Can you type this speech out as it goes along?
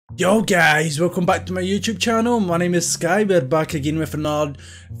Yo guys, welcome back to my YouTube channel. My name is Sky. We're back again with another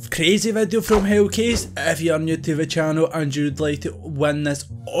crazy video from Hellcase. If you are new to the channel and you would like to win this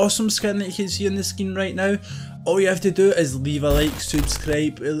awesome skin that you can see on the screen right now, all you have to do is leave a like,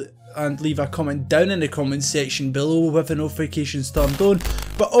 subscribe and leave a comment down in the comment section below with the notifications turned on.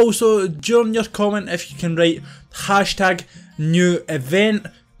 But also during your comment, if you can write hashtag new event.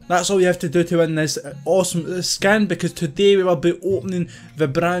 That's all you have to do to win this awesome skin, because today we will be opening the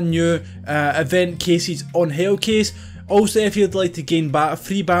brand new event cases on Hellcase. Also, if you'd like to gain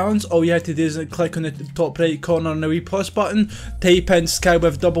free balance, all you have to do is click on the top right corner on the wee plus button, type in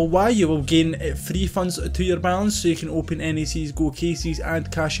SKYY, you will gain free funds to your balance so you can open any CSGO cases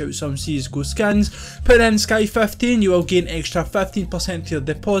and cash out some CSGO skins. Put in Sky15, you will gain extra 15% to your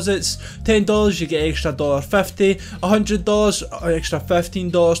deposits. $10 you get extra $1.50, $100 extra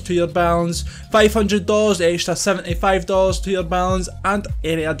 $15 to your balance, $500 extra $75 to your balance, and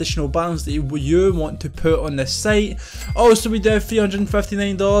any additional balance that you want to put on this site. Also, we do have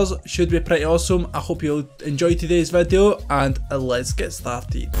 $359, should be pretty awesome. I hope you'll enjoy today's video, and let's get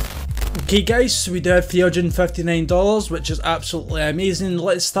started. Okay guys, so we do have $359, which is absolutely amazing.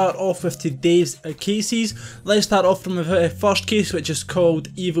 Let's start off with today's cases. Let's start off from the first case, which is called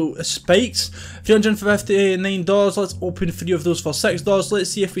Evil Spikes. $359, let's open 3 of those for $6. Let's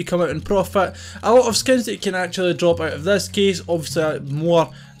see if we come out in profit. A lot of skins that you can actually drop out of this case. Obviously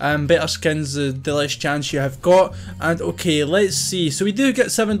more better skins, the less chance you have got. And okay, let's see. So we do get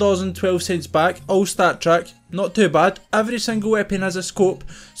 $7.12 back. All stat track, not too bad. Every single weapon has a scope,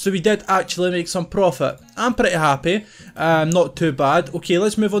 so we did actually make some profit. I'm pretty happy. Not too bad. Okay,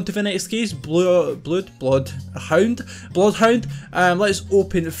 let's move on to the next case. Bloodhound. Let's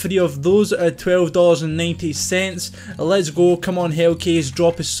open 3 of those at $12.90. Let's go. Come on, Hellcase,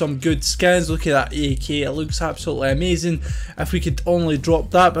 drop us some good skins. Look at that AK, it looks absolutely amazing. If we could only drop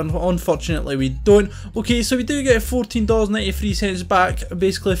that, but unfortunately we don't. Okay, so we do get $14.93 back,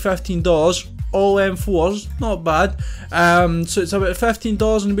 basically $15. All M4s, not bad. So it's about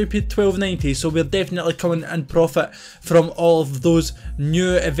 $15 and we paid $12.90, so we're definitely coming in profit from all of those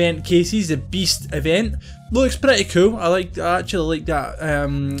new event cases. The Beast event looks pretty cool. I actually like that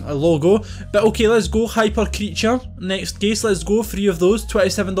logo. But okay, let's go. Hyper Creature, next case. Let's go. 3 of those,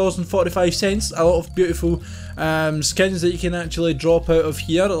 $27.45. A lot of beautiful skins that you can actually drop out of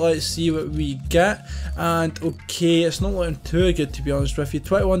here. Let's see what we get. And okay, it's not looking too good, to be honest with you.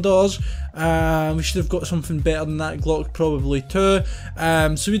 $21. We should have got something better than that Glock, probably too.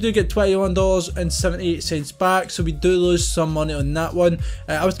 So we do get $21.78 back, so we do lose some money on that one.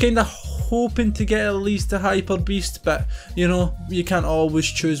 I was kind of hoping to get at least a Hyper Beast, but you know, you can't always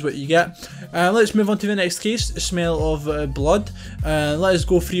choose what you get. Let's move on to the next case. Smell of Blood. Let's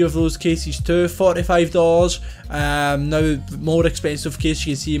go 3 of those cases too, $45. Now more expensive case,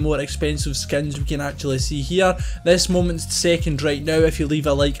 you can see more expensive skins we can actually see here. This moment's second right now. If you leave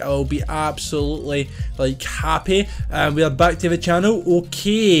a like, I will be absolutely like happy. We are back to the channel.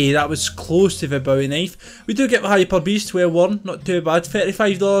 Okay, that was close to the Bowie knife. We do get the Hyper Beast, well worn, not too bad.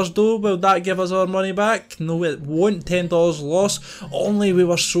 $35 though. Will that give us our money back? No, it won't. $10 loss. Only we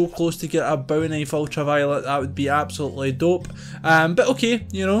were so close to get a Bowie knife Ultraviolet. That would be absolutely dope. But okay,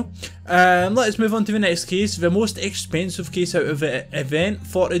 you know. Let's move on to the next case. The most expensive case out of the event,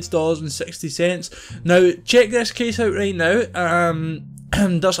 $40.60. Now check this case out right now.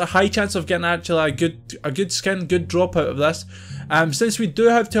 There's a high chance of getting actually a good skin, good drop out of this. Since we do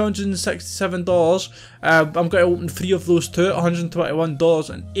have $267, I'm going to open 3 of those too,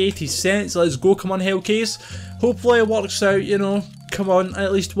 $121.80. Let's go, come on Hellcase. Hopefully it works out, you know. Come on,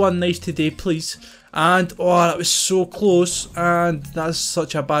 at least one nice today, please. And oh, that was so close, and that's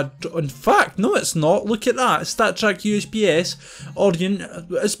such a bad. In fact, no, it's not. Look at that. Stat track USPS Orient.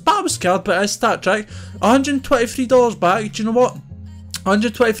 It's Bab's card, but it's stat track. $123 back. Do you know what?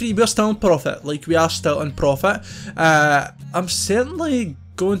 123. We're still in profit. Like, we are still in profit. I'm certainly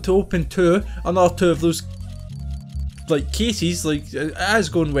going to open another 2 of those like cases. Like, it is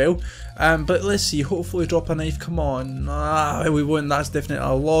going well. But let's see, hopefully drop a knife, come on. We won't, that's definitely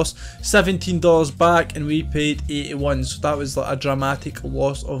a loss. $17 back and we paid 81, so that was like a dramatic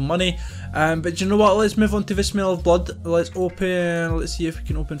loss of money. But you know what, let's move on to the Smell of Blood. Let's see if we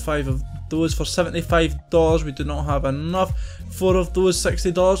can open 5 of those for $75. We do not have enough. 4 of those,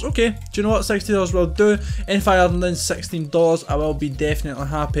 $60. Okay, do you know what, $60 will do. If I earn then $16, I will be definitely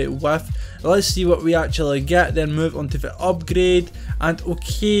happy with. Let's see what we actually get, then move on to the upgrade. And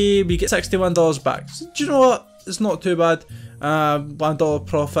okay, we get $61 back. So, do you know what, it's not too bad. $1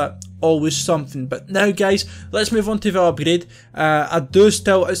 profit. always something. But now guys, let's move on to the upgrade. I do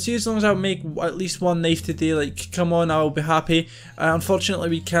still, I see, as long as I make at least one knife today, like come on, I'll be happy. Unfortunately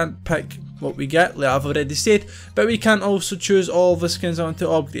we can't pick what we get, like I've already said, but we can also choose all the skins I want to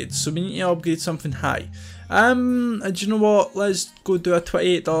upgrade, so we need to upgrade something high. Do you know what, let's go do a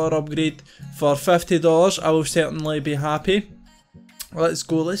 $28 upgrade for $50. I will certainly be happy. Let's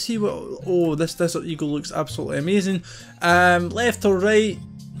go, let's see what, oh, this Desert Eagle looks absolutely amazing. Left or right,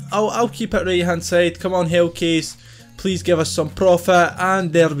 I'll keep it right hand side. Come on Hellcase, please give us some profit,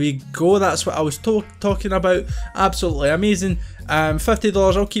 and there we go, that's what I was talking about. Absolutely amazing.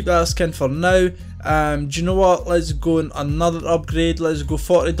 $50, I'll keep that skin for now. Do you know what, let's go on another upgrade, let's go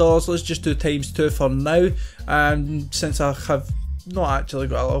 $40, let's just do ×2 for now, since I have not actually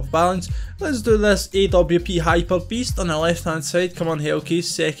got a lot of balance. Let's do this AWP Hyper Beast on the left hand side. Come on Hellcase,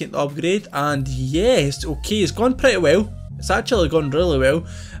 second upgrade, and yes, okay, it's gone pretty well. It's actually gone really well.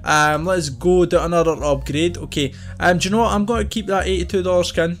 Let's go do another upgrade. Okay, do you know what, I'm going to keep that $82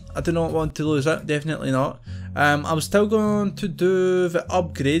 skin. I do not want to lose it, definitely not. I'm still going to do the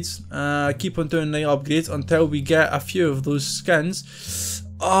upgrades, keep on doing the upgrades until we get a few of those skins.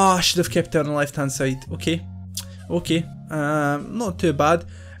 Oh, I should have kept it on the left hand side. Okay, okay, not too bad.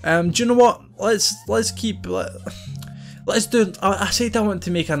 Do you know what, let's keep, let's do, I said I want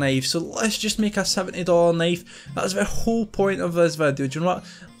to make a knife, so let's just make a $70 knife. That's the whole point of this video. Do you know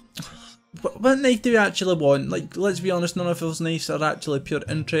what knife do we actually want? Like, let's be honest, none of those knives are actually pure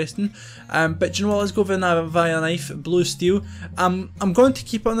interesting. But do you know what, let's go with a Via knife, blue steel. I'm going to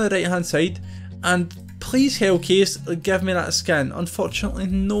keep it on the right hand side, and please Hellcase, give me that skin. Unfortunately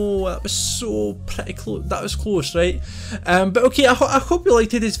no, that was so pretty close, that was close, right? But okay, I hope you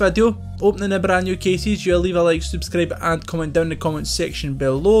liked today's video, opening the brand new cases. You leave a like, subscribe and comment down in the comment section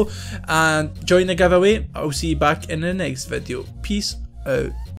below, and join the giveaway. I'll see you back in the next video. Peace out.